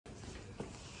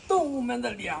动物们的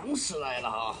粮食来了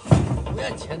啊！不要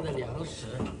钱的粮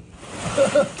食。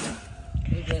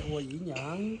这个我姨娘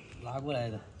拿过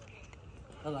来的，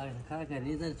她来看看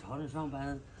你在超市上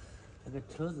班，那个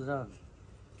车子上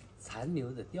残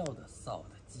留的、掉的、扫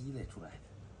的、积累出来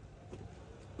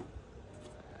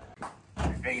的。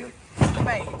这有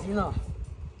100斤了。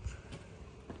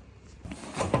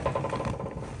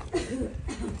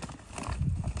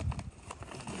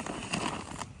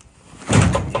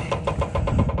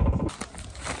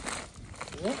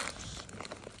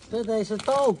这袋是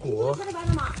稻谷，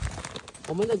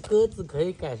我们的鸽子可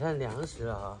以改善粮食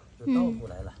啊！有稻谷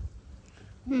来了，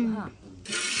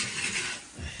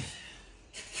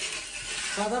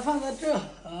把它放在这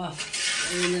啊，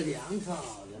因为粮草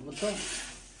扔不动。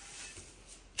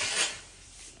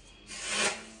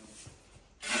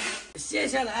接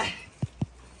下来，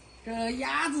这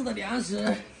鸭子的粮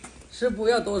食是不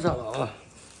要多少了啊，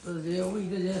直接喂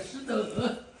这些狮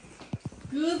子、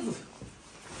鸽子。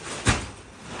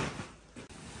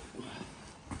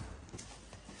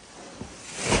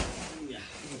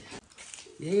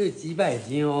也有几百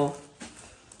斤哦。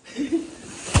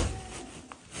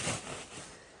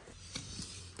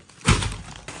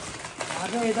拿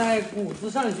这一袋谷子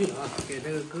上去啊，给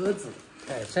这个鸽子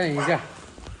改善一下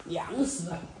粮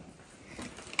食。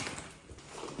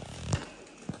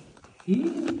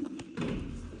咦，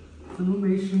怎么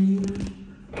没声音呢？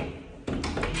以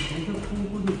前就呼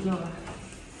呼的叫啊。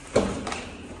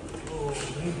哦，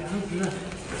没粮食了。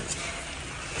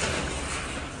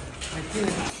还进来。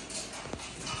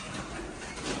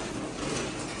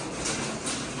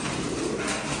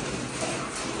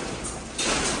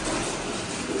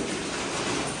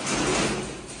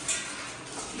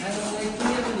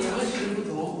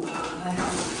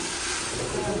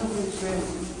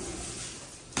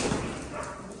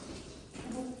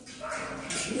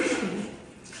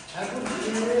还不吃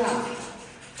呀？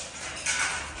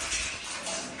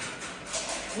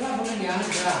那不是粮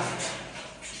食啊！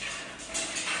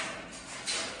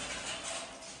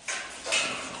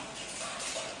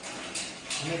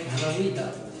没尝到味道。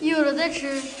有了再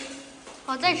吃，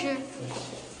好再吃。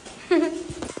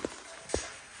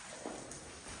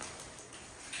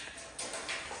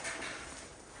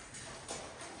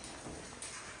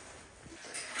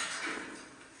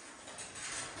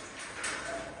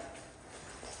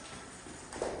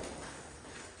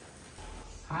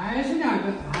还是2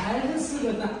个，还是4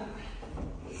个蛋。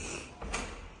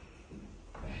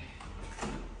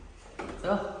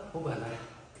走，不管它了。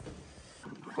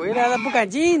回来了不敢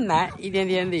进来，一点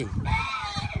点的。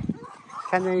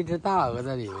看见一只大鹅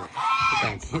在里面，不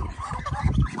敢进。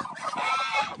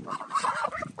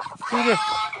出去。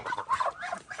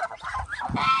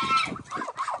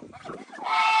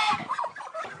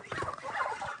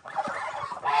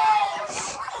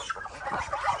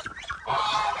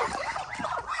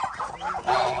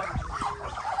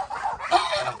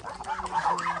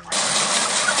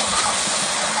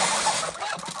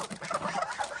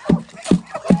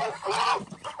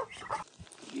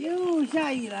又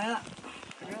下雨来了，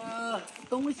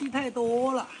东西太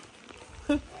多了，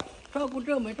照顾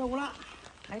这没照顾那，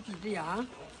还几只羊，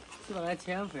是把它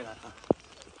牵回来啊。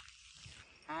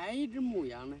还一只母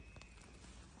羊呢，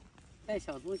带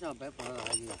小棕小白跑到哪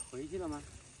里了？回去了吗？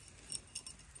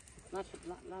那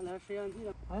来摄像机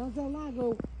了，好像在那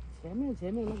个前面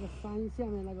那个山下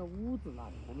面那个屋子那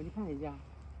里，我们去看一下。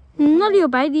那里有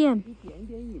白点，一点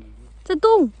点影子，在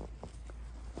动。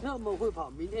那么会跑，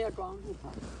明天要装住它。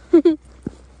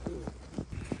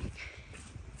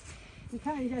你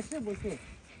看一下是不是？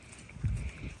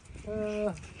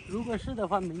如果是的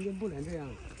话，明天不能这样，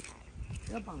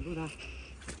要绑住它。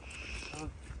啊，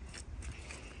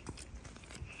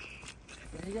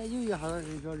等一下又有好多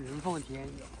人说人放天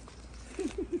有，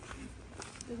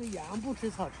这个羊不吃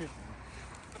草吃啥？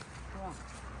是吧？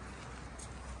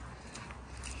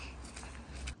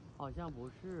好像不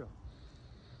是哦。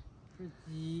是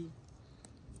鸡，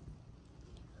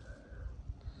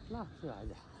那是来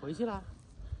的，回去了。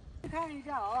看一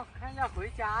下啊，看一下回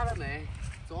家了没？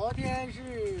昨天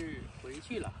是回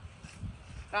去了，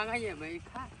刚刚也没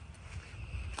看。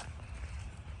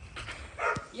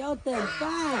要等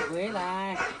蛋回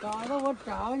来，搞得我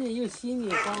找你又心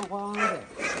里慌慌的。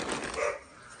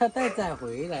他带崽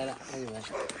回来了，看见没？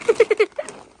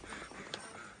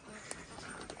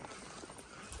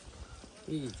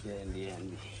一点点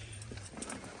的。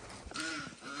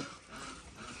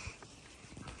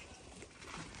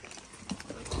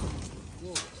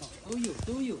我靠，都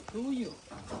有，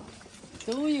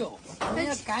我们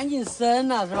要赶紧生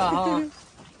了是吧？哈，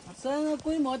生了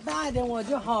规模大一点，我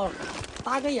就好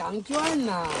搭个羊圈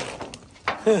呐。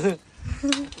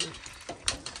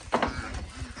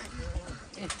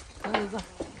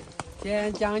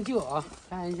先将就啊，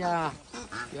看一下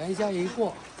元宵一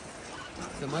过，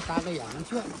怎么搭个羊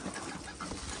圈。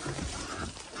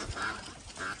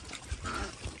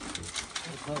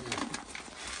我靠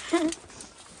你，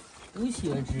都喜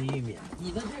欢吃玉米，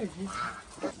你在这儿吃。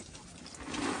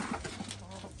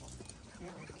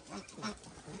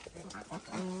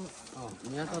哦，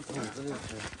你要到桶子里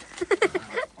吃。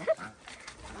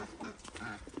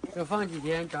这放几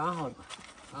天长好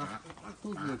啊，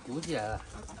肚子里鼓起来了。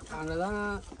看着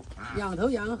它两头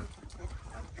羊，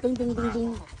噔噔噔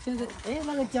噔。现在哎，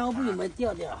那个胶布有没有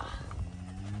掉掉啊？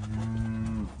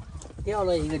掉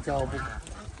了一个胶布。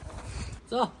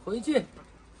走，回去。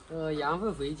羊会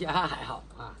回家还好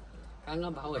啊，刚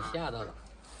刚把我吓到了。